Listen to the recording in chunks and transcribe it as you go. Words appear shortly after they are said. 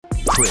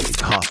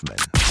Craig Hoffman.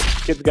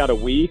 Kid's got a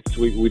Wii,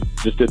 so we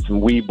just did some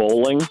Wii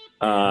bowling.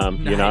 Nice.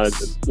 You know,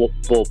 it's a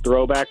little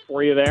throwback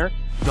for you there.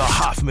 The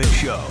Hoffman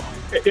Show.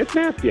 It's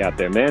nasty out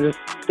there, man. Just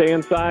stay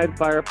inside,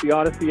 fire up the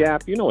Odyssey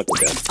app. You know what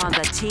to do. On the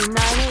Team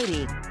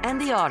 980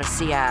 and the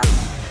Odyssey app.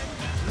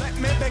 Let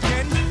me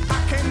begin.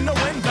 I came to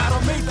win.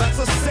 Battle me, that's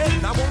a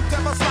sin. I won't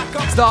ever slack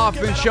up. It's the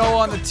Hoffman Show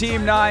on the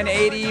Team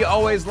 980,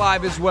 always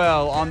live as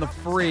well on the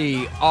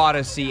free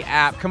Odyssey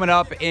app. Coming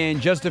up in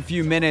just a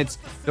few minutes,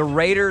 the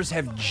Raiders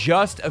have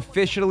just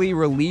officially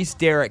released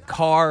Derek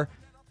Carr.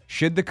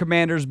 Should the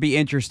Commanders be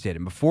interested?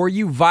 And before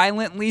you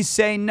violently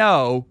say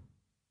no,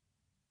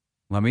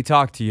 let me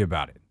talk to you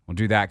about it. We'll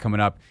do that coming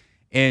up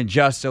in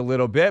just a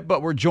little bit,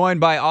 but we're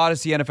joined by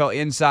Odyssey NFL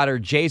insider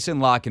Jason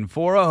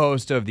Lockenfora,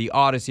 host of the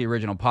Odyssey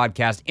original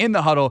podcast In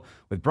the Huddle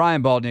with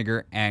Brian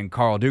Baldniger and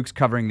Carl Dukes,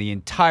 covering the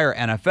entire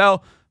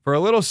NFL for a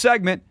little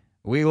segment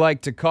we like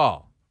to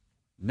call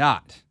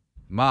Not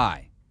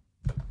My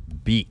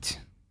Beat.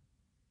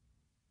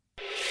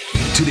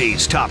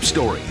 Today's top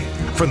story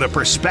from the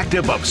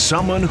perspective of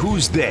someone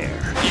who's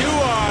there. You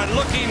are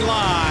looking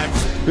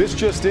live. This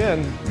just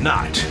in.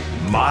 Not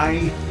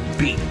My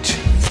Beat.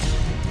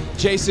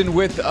 Jason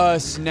with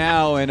us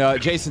now,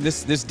 and Jason,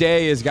 this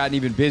day has gotten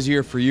even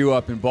busier for you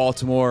up in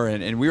Baltimore,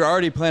 and we were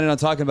already planning on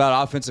talking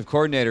about offensive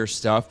coordinator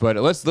stuff, but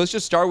let's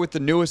just start with the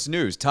newest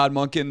news. Todd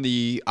Monken,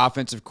 the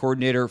offensive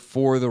coordinator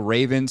for the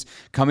Ravens,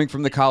 coming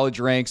from the college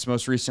ranks,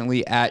 most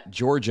recently at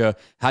Georgia.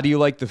 How do you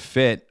like the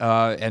fit,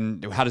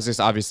 and how does this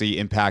obviously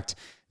impact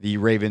the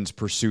Ravens'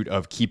 pursuit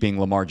of keeping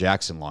Lamar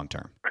Jackson long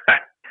term?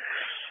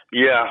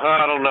 Yeah,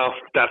 I don't know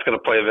if that's going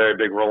to play a very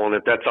big role in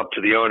it. That's up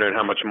to the owner and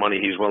how much money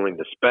he's willing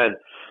to spend.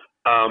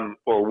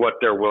 Or what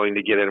they're willing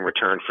to get in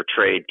return for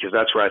trade, because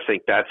that's where I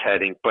think that's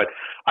heading. But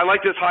I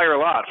like this hire a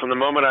lot. From the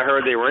moment I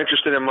heard they were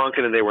interested in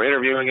Monken and they were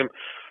interviewing him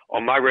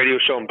on my radio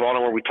show in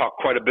Baltimore, we talked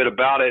quite a bit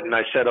about it, and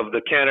I said of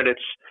the candidates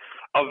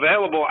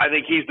available, I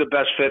think he's the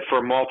best fit for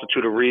a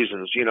multitude of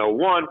reasons. You know,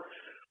 one,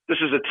 this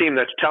is a team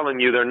that's telling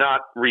you they're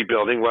not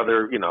rebuilding,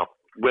 whether, you know,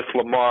 with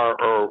Lamar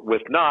or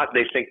with not.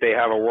 They think they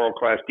have a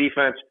world-class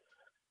defense.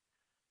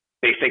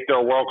 They think they're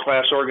a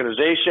world-class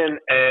organization,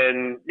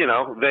 and, you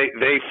know, they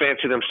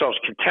fancy themselves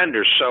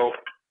contenders. So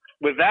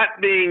with that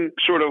being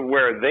sort of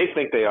where they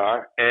think they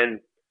are, and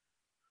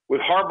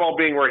with Harbaugh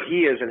being where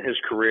he is in his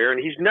career,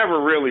 and he's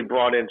never really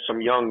brought in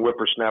some young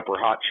whippersnapper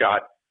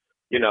hotshot,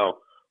 you know,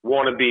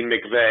 wannabe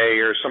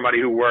McVay or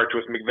somebody who worked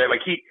with McVay.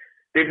 Like,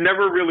 they've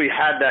never really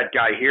had that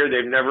guy here.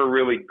 They've never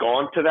really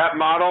gone to that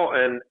model,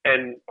 and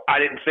I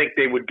didn't think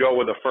they would go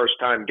with a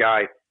first-time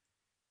guy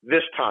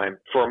this time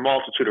for a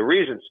multitude of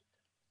reasons.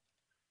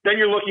 Then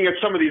you're looking at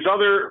some of these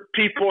other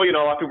people, you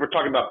know, a lot of people are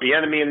talking about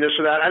Bieniemy and this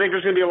or that. I think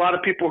there's going to be a lot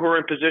of people who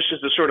are in positions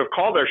to sort of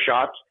call their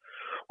shots,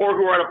 or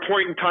who are at a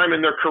point in time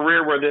in their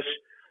career where this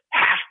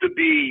has to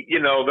be,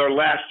 you know, their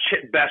last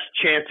best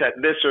chance at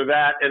this or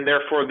that, and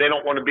therefore they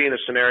don't want to be in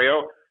a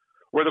scenario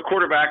where the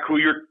quarterback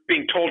who you're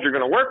being told you're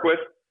going to work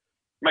with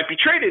might be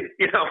traded,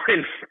 you know,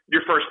 in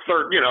your first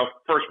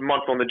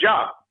month on the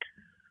job.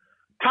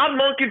 Todd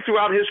Monken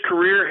throughout his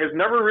career has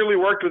never really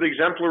worked with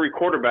exemplary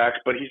quarterbacks,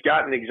 but he's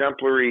gotten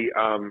exemplary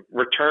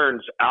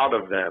returns out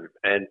of them.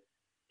 And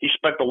he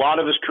spent a lot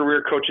of his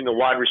career coaching the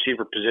wide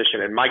receiver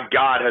position. And my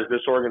God, has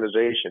this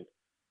organization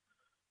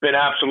been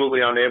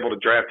absolutely unable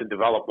to draft and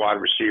develop wide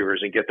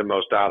receivers and get the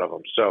most out of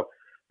them. So,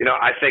 you know,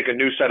 I think a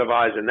new set of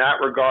eyes in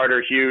that regard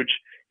are huge.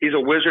 He's a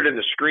wizard in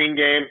the screen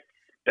game.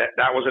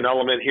 That was an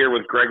element here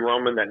with Greg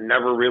Roman that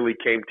never really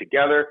came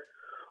together.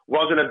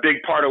 Wasn't a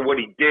big part of what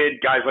he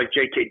did. Guys like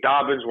J.K.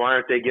 Dobbins, why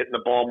aren't they getting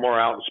the ball more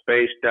out in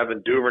space?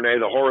 Devin Duvernay,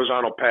 the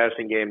horizontal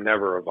passing game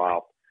never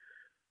evolved.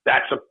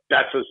 That's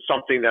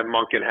something that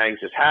Monken hangs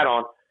his hat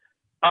on.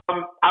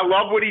 I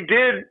love what he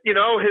did, you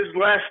know, his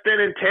last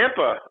stint in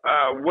Tampa,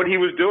 what he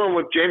was doing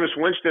with Jameis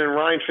Winston and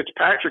Ryan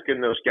Fitzpatrick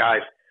and those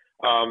guys.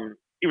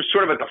 He was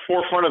sort of at the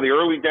forefront of the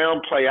early down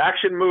play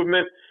action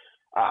movement.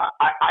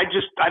 I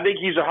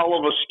think he's a hell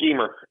of a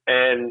schemer,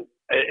 and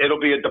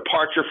it'll be a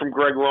departure from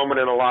Greg Roman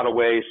in a lot of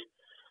ways.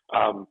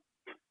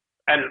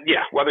 And,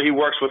 yeah, whether he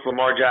works with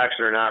Lamar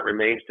Jackson or not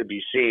remains to be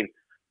seen.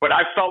 But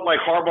I felt like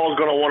Harbaugh is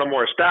going to want a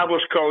more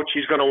established coach.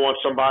 He's going to want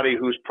somebody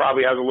who's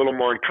probably has a little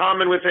more in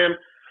common with him.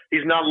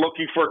 He's not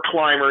looking for a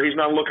climber. He's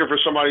not looking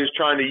for somebody who's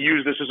trying to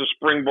use this as a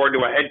springboard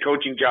to a head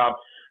coaching job,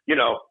 you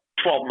know,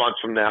 12 months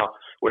from now,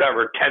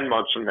 whatever, 10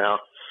 months from now.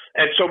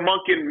 And so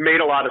Monken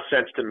made a lot of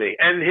sense to me.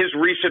 And his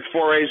recent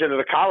forays into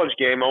the college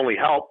game only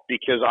helped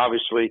because,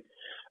 obviously,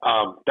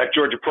 that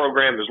Georgia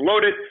program is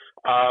loaded,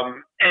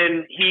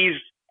 and he's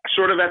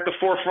sort of at the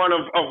forefront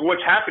of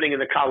what's happening in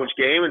the college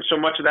game, and so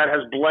much of that has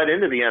bled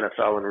into the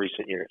NFL in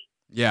recent years.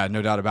 Yeah,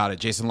 no doubt about it.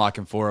 Jason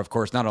Lockenfora, of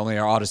course, not only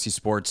our Odyssey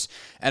Sports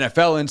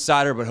NFL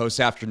insider, but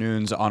hosts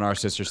afternoons on our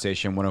sister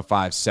station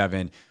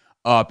 105.7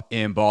 up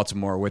in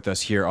Baltimore with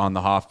us here on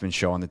the Hoffman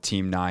Show on the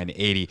Team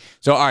 980.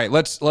 So, all right,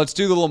 let's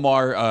do the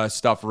Lamar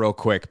stuff real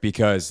quick,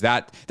 because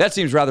that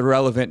seems rather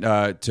relevant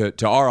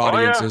to our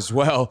audience as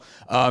well.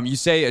 You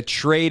say a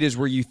trade is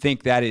where you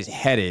think that is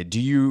headed.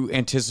 Do you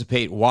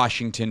anticipate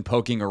Washington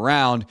poking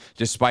around,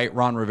 despite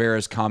Ron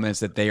Rivera's comments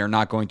that they are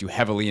not going to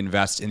heavily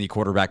invest in the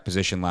quarterback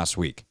position last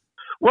week?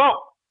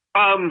 Well,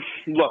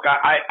 look,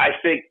 I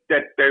think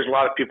that there's a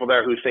lot of people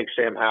there who think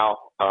Sam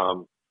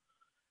Howell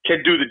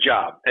can do the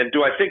job. And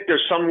do I think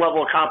there's some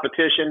level of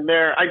competition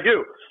there? I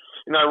do.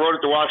 I wrote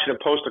at the Washington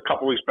Post a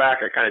couple weeks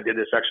back. I kind of did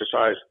this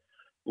exercise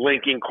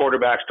linking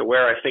quarterbacks to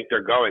where I think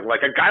they're going.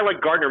 Like a guy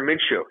like Gardner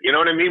Minshew, you know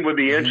what I mean, would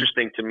be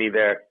interesting to me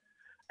there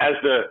as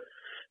the,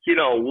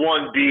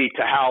 1B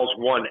to Howell's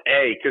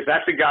 1A, because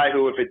that's a guy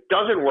who, if it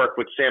doesn't work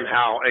with Sam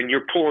Howell and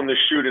you're pulling the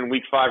chute in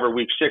week 5 or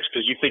week 6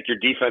 because you think your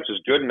defense is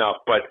good enough,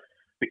 but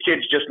the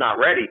kid's just not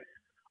ready.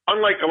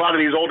 Unlike a lot of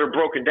these older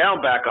broken down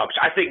backups,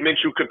 I think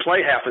Minshew could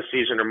play half a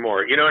season or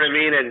more, you know what I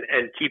mean,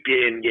 and keep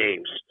you in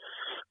games.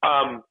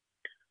 And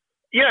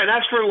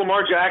as for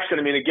Lamar Jackson,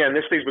 I mean, again,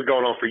 this thing's been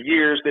going on for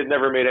years. They've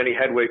never made any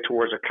headway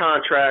towards a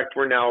contract.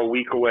 We're now a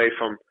week away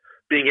from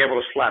being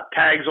able to slap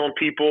tags on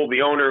people.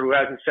 The owner, who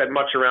hasn't said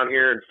much around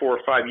here in 4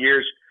 or 5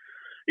 years,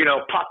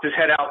 popped his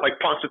head out like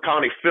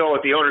Punxsutawney Phil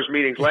at the owners'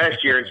 meetings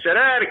last year and said,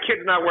 the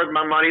kid's not worth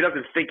my money. He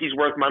doesn't think he's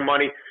worth my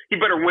money. He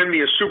better win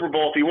me a Super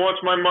Bowl if he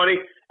wants my money.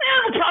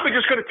 We're probably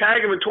just going to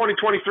tag him in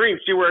 2023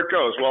 and see where it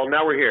goes. Well,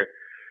 now we're here.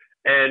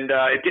 And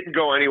it didn't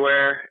go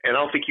anywhere, and I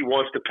don't think he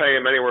wants to pay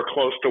him anywhere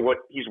close to what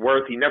he's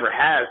worth. He never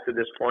has to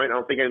this point. I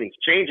don't think anything's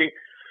changing.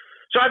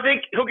 So I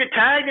think he'll get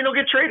tagged and he'll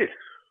get traded.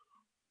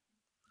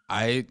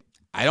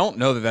 I don't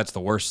know that that's the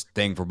worst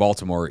thing for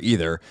Baltimore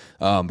either,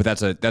 but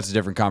that's a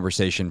different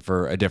conversation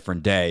for a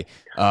different day.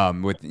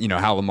 With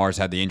how Lamar's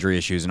had the injury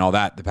issues and all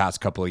that the past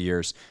couple of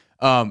years.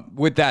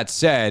 With that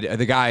said,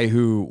 the guy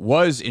who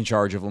was in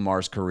charge of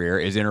Lamar's career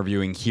is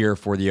interviewing here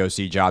for the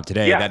OC job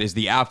today. Yeah. That is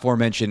the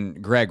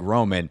aforementioned Greg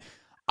Roman.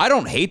 I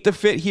don't hate the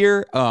fit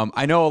here.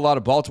 I know a lot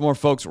of Baltimore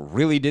folks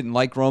really didn't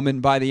like Roman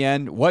by the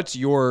end. What's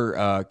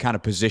your kind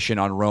of position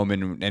on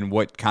Roman and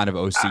what kind of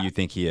OC you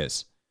think he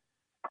is?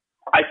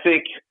 I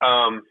think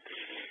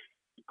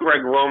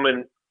Greg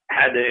Roman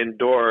had to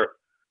endure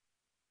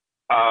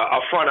a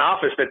front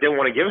office that didn't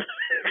want to give him.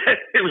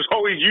 It was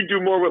always, you do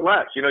more with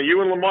less. You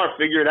and Lamar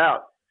figure it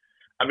out.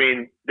 I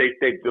mean,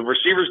 the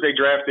receivers they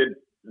drafted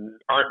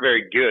aren't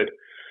very good.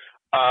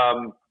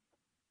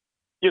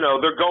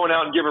 They're going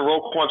out and giving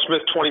Roquan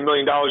Smith $20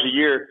 million a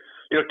year.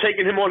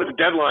 Taking him on at the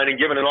deadline and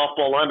giving an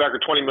off-ball linebacker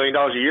 $20 million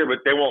a year,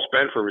 but they won't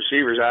spend for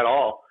receivers at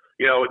all.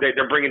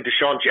 They're bringing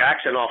Deshaun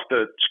Jackson off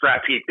the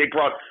scrap heap. They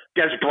brought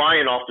Des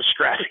Bryant off the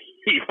scrap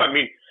heap. I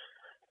mean,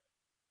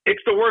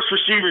 it's the worst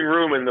receiving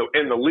room in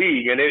the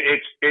league, and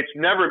it's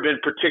never been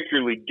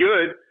particularly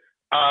good.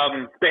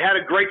 They had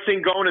a great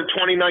thing going in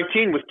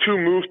 2019 with 2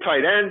 move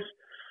tight ends,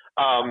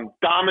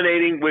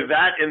 dominating with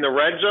that in the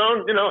red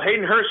zone.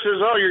 Hayden Hurst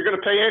says, "Oh, you're going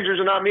to pay Andrews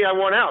and not me. I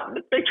want out."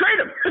 They trade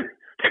him.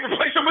 They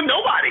replace him with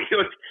nobody.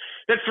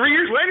 Then 3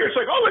 years later, it's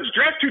like, "Oh, let's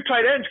draft 2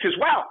 tight ends," because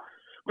wow,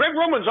 Greg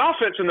Roman's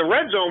offense in the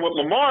red zone with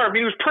Lamar. I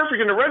mean, he was perfect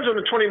in the red zone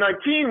in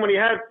 2019 when he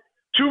had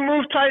 2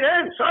 move tight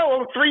ends. Oh,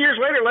 well, 3 years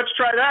later, let's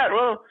try that.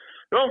 Well,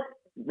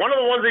 one of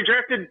the ones they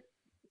drafted,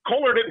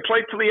 Kohler, didn't play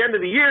till the end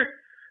of the year,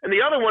 and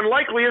the other one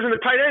likely isn't a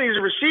tight end; he's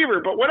a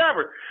receiver. But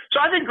whatever. So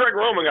I think Greg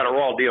Roman got a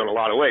raw deal in a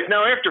lot of ways.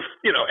 Now, after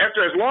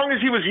as long as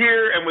he was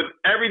here, and with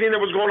everything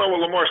that was going on with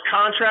Lamar's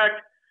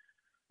contract,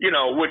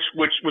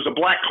 which was a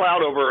black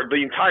cloud over the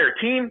entire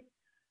team,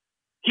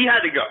 he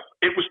had to go.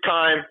 It was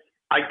time.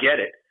 I get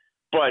it,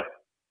 but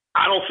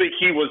I don't think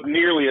he was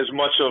nearly as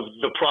much of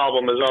the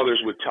problem as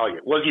others would tell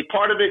you. Was he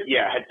part of it?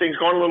 Yeah. Had things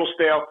gone a little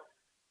stale?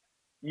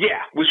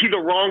 Yeah. Was he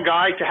the wrong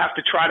guy to have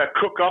to try to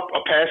cook up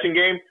a passing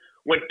game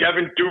when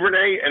Devin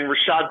Duvernay and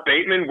Rashad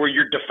Bateman were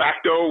your de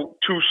facto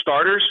 2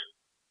 starters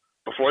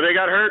before they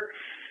got hurt?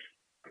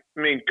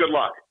 I mean, good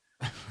luck.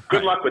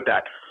 Good luck with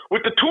that.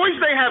 With the toys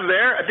they have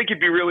there, I think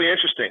it'd be really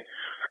interesting.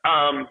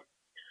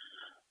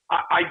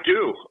 I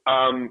do.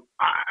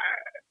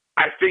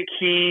 I think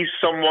he's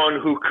someone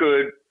who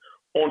could,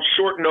 on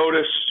short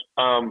notice,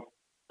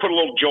 put a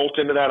little jolt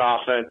into that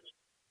offense.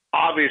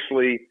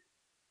 Obviously,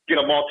 get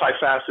a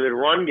multifaceted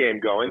run game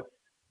going,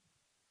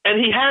 and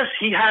he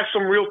has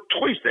some real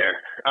toys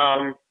there.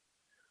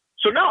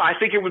 So no, I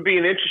think it would be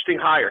an interesting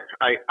hire.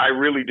 I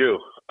really do.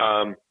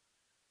 And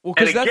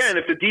again,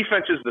 if the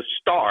defense is the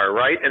star,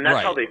 right, and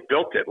that's how they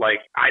built it. Like,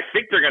 I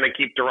think they're going to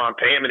keep Daron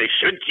Payne, and they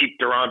should keep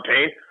Daron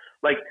Payne.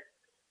 Like,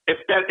 if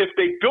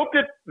they built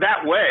it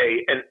that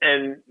way,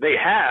 and they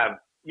have,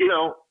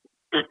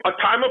 a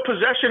time of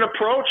possession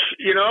approach,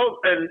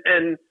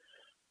 and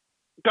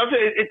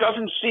it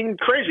doesn't seem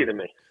crazy to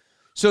me.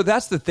 So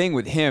that's the thing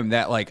with him,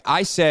 that, like,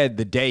 I said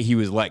the day he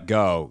was let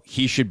go,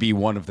 he should be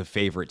one of the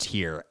favorites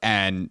here.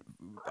 And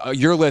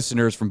your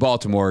listeners from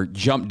Baltimore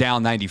jumped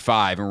down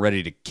 95 and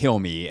ready to kill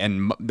me,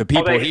 and the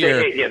people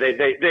here,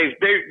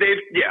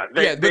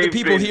 the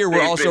people here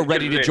were also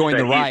ready to join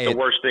the riot. He's the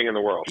worst thing in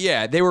the world.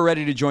 Yeah, they were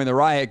ready to join the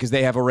riot because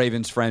they have a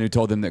Ravens friend who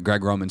told them that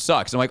Greg Roman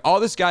sucks. I'm like, all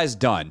this guy's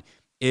done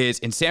is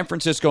in San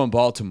Francisco and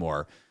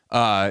Baltimore,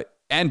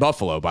 and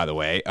Buffalo, by the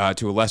way,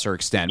 to a lesser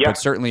extent, but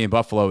certainly in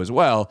Buffalo as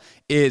well,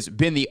 is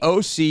been the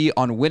OC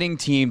on winning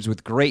teams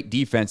with great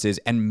defenses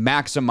and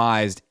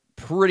maximized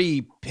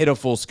pretty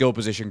pitiful skill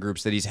position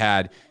groups that he's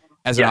had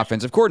as an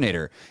offensive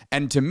coordinator.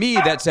 And to me,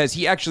 that says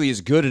he actually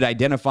is good at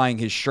identifying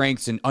his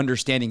strengths and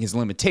understanding his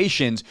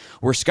limitations,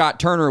 where Scott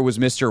Turner was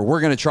Mr.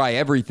 We're going to try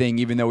everything,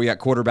 even though we got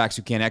quarterbacks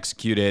who can't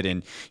execute it.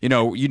 And, you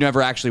know, you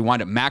never actually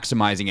wind up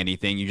maximizing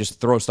anything. You just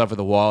throw stuff at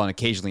the wall, and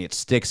occasionally it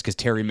sticks because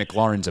Terry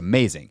McLaurin's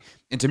amazing.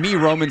 And to me,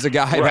 Roman's a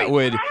guy that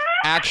would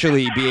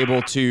actually be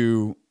able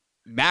to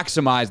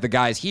maximize the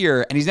guys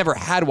here, and he's never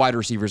had wide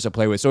receivers to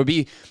play with. So it'd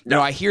be, you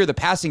know, I hear the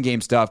passing game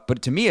stuff,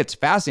 but to me, it's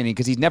fascinating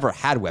because he's never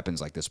had weapons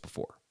like this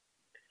before.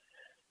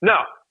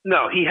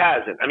 No, he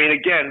hasn't. I mean,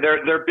 again,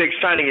 their big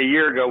signing a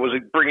year ago was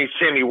bringing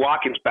Sammy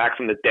Watkins back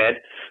from the dead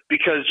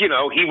because, you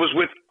know, he was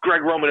with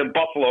Greg Roman in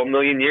Buffalo a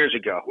million years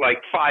ago, like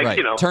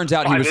turns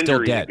out he was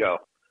still dead. Ago.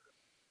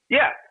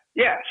 Yeah.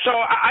 So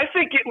I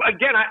think,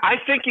 I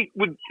think it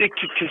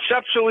could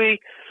conceptually,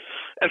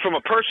 and from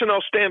a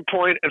personnel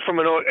standpoint, and from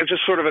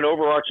just sort of an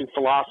overarching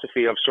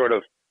philosophy of sort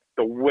of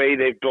the way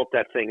they've built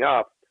that thing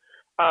up.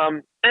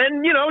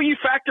 And, you know, you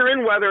factor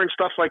in weather and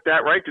stuff like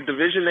that, right? The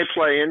division they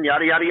play in,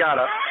 yada, yada,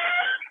 yada.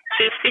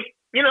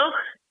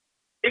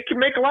 It can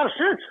make a lot of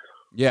sense.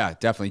 Yeah,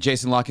 definitely.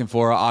 Jason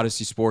Lockenfora,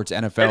 Odyssey Sports,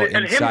 NFL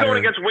and Insider. Him going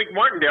against Wink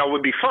Martindale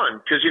would be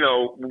fun because, you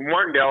know,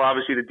 Martindale,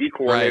 obviously the D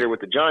coordinator with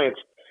the Giants,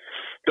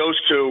 those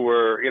two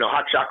were, you know,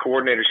 hotshot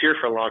coordinators here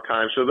for a long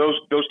time. So those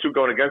two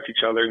going against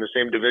each other in the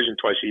same division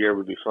twice a year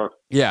would be fun.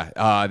 Yeah,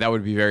 that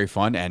would be very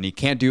fun. And he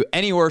can't do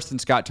any worse than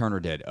Scott Turner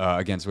did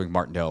against Wink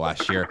Martindale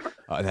last year.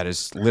 That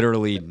is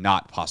literally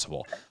not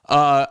possible.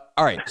 All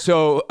right,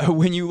 so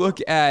when you look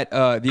at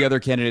the other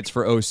candidates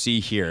for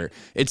OC here,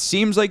 it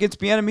seems like it's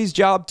Bieniemy's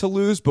job to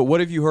lose, but what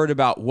have you heard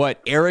about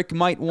what Eric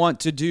might want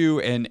to do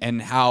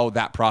and how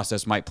that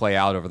process might play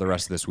out over the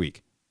rest of this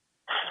week?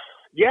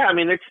 Yeah, I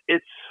mean,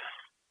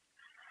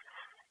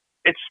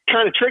 it's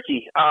kind of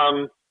tricky.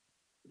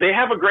 They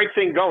have a great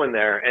thing going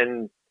there.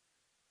 And,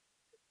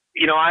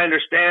 you know, I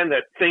understand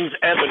that things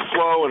ebb and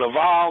flow and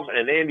evolve.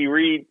 And Andy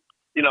Reid,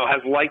 you know,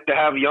 has liked to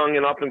have young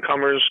and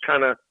up-and-comers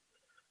kind of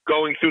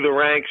going through the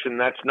ranks. And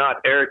that's not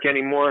Eric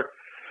anymore.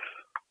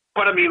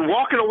 But, I mean,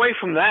 walking away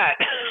from that,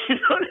 you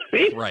know what I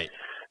mean? Right.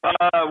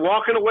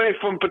 Walking away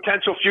from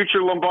potential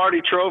future Lombardi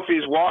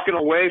trophies, walking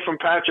away from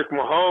Patrick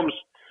Mahomes.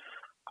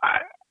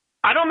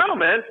 I don't know,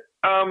 man.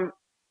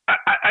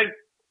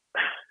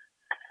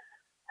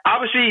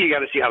 Obviously, you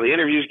got to see how the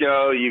interviews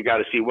go. You got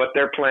to see what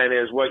their plan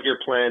is, what your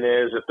plan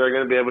is, if they're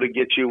going to be able to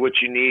get you what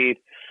you need,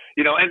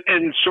 you know,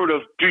 and sort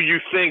of, do you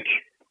think,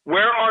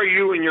 where are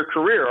you in your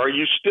career? Are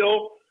you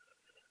still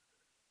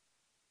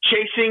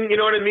chasing, you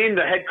know what I mean,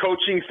 the head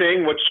coaching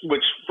thing, which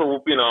for,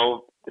 you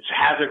know, it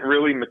hasn't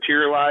really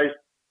materialized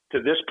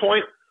to this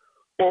point?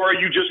 Or are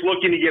you just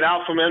looking to get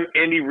out from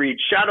Andy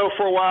Reid's shadow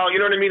for a while, you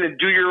know what I mean, and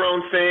do your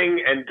own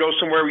thing and go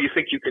somewhere where you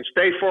think you can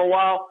stay for a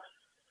while?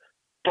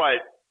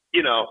 But,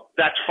 you know,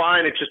 that's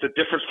fine. It's just a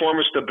different form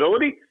of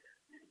stability.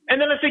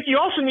 And then I think you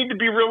also need to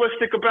be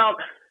realistic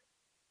about,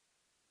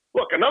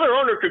 look, another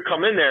owner could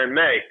come in there in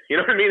May, you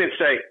know what I mean, and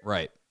say,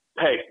 right,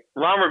 hey,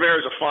 Ron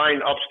Rivera is a fine,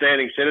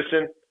 upstanding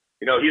citizen.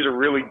 You know, he's a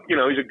really, you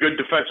know, he's a good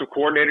defensive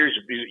coordinator.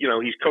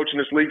 He's coaching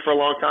this league for a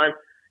long time.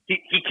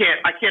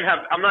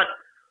 I'm not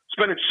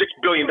spending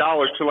 $6 billion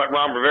to let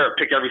Ron Rivera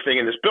pick everything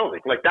in this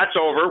building. Like, that's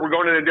over. We're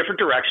going in a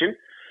different direction.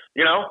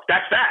 You know,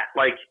 that's that.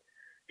 Like,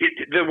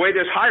 the way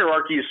this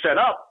hierarchy is set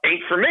up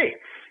ain't for me.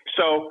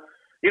 So,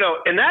 you know,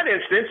 in that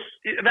instance,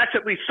 that's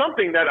at least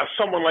something that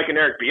someone like an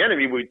Eric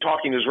Bieniemy would be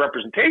talking to his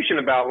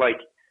representation about, like,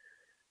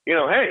 you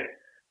know, hey,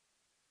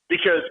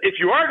 because if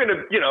you are going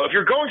to, you know, if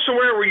you're going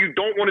somewhere where you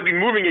don't want to be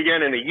moving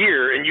again in a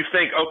year and you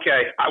think,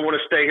 okay, I want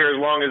to stay here as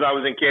long as I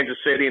was in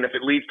Kansas City, and if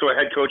it leads to a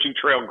head coaching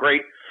trail,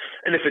 great.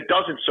 And if it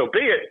doesn't, so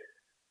be it.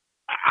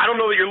 I don't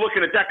know that you're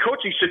looking at that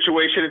coaching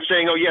situation and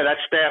saying, oh, yeah, that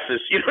staff is,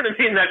 you know what I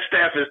mean? That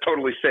staff is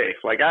totally safe.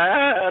 Like,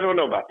 I don't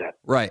know about that.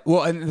 Right.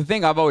 Well, and the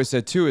thing I've always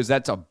said, too, is I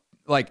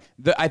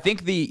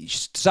think the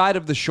side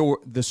of the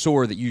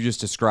sword that you just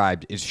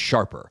described is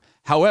sharper.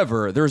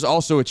 However, there's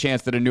also a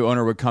chance that a new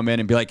owner would come in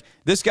and be like,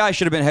 this guy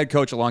should have been head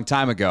coach a long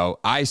time ago.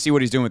 I see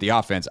what he's doing with the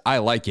offense. I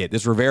like it.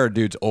 This Rivera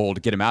dude's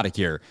old. Get him out of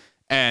here.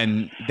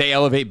 And they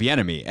elevate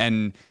Bieniemy.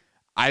 And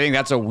I think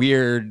that's a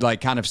weird,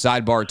 like, kind of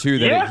sidebar, too,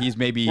 that he's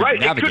maybe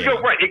navigating.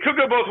 It could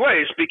go both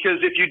ways, because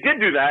if you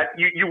did do that,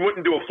 you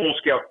wouldn't do a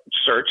full-scale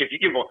search. If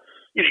you'd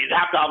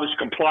have to obviously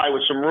comply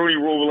with some Rooney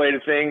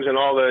Rule-related things and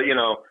all the, you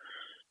know,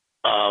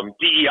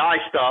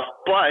 DEI stuff.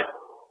 But,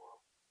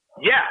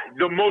 yeah,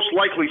 the most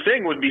likely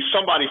thing would be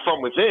somebody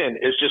from within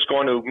is just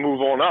going to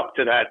move on up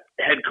to that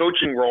head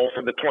coaching role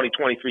for the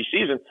 2023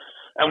 season,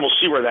 and we'll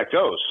see where that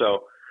goes.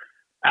 So,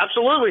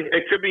 Absolutely.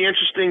 It could be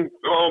interesting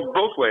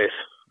both ways.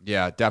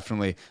 Yeah,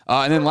 definitely.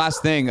 And then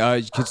last thing,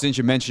 since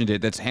you mentioned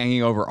it, that's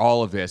hanging over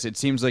all of this, it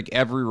seems like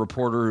every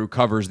reporter who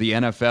covers the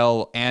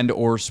NFL and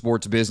or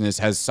sports business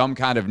has some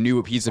kind of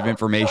new piece of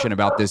information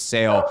about this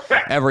sale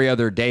every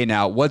other day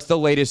now. What's the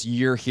latest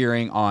you're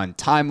hearing on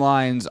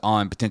timelines,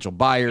 on potential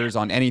buyers,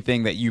 on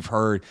anything that you've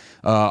heard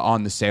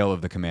on the sale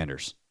of the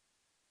Commanders?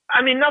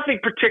 I mean, nothing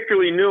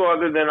particularly new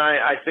other than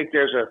I think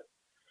there's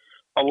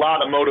a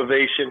lot of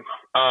motivation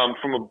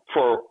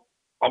for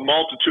a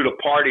multitude of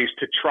parties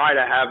to try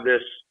to have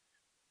this,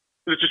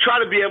 to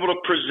try to be able to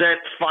present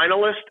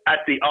finalists at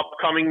the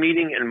upcoming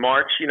meeting in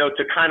March,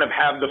 to kind of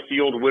have the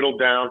field whittled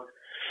down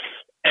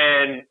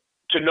and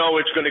to know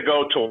it's going to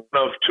go to one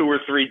of 2 or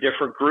 3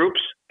 different groups.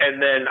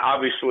 And then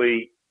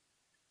obviously,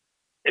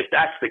 if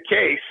that's the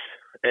case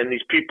and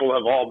these people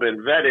have all been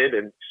vetted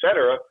and et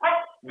cetera,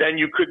 then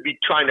you could be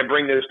trying to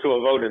bring this to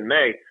a vote in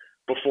May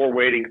before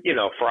waiting,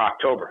 for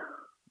October.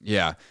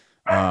 Yeah.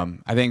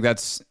 I think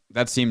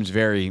that seems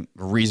very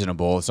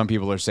reasonable. Some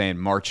people are saying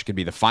March could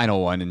be the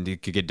final one and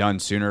it could get done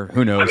sooner.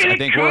 Who knows? I mean, I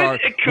think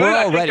we're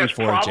all ready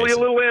for it. Probably Jason.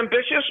 a little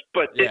ambitious,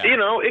 but yeah.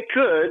 It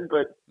could.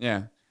 But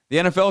yeah, the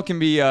NFL can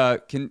be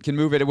can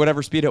move it at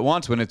whatever speed it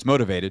wants when it's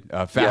motivated,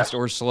 fast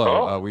or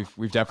slow.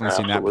 We've definitely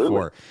seen that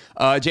before.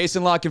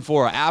 Jason La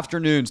Canfora,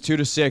 afternoons 2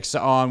 to 6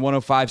 on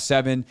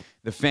 105.7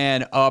 The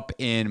Fan up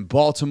in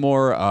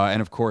Baltimore,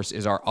 and of course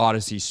is our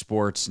Odyssey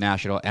Sports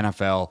National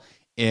NFL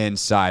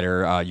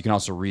Insider. You can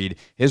also read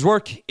his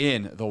work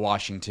in the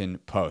Washington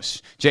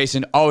Post.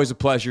 Jason, always a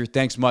pleasure.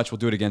 Thanks much. We'll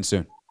do it again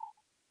soon.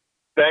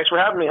 Thanks for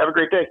having me. Have a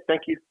great day.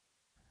 Thank you.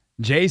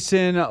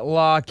 Jason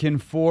La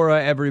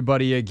Canfora,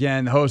 everybody,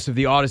 again, host of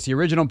the Odyssey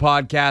original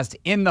podcast,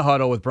 In the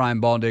Huddle with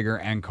Brian Baldinger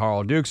and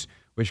Carl Dukes,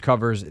 which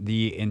covers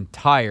the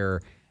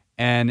entire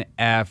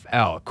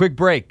NFL. Quick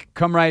break.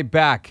 Come right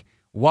back.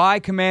 Why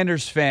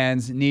Commanders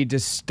fans need to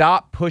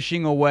stop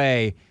pushing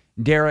away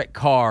Derek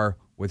Carr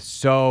with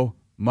so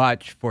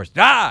much force.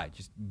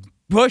 Just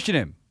pushing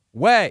him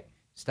away.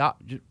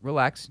 Stop. Just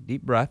relax.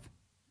 Deep breath.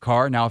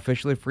 Carr, now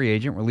officially a free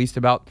agent, released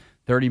about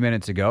 30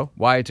 minutes ago.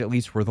 Why it's at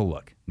least worth a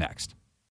look. Next.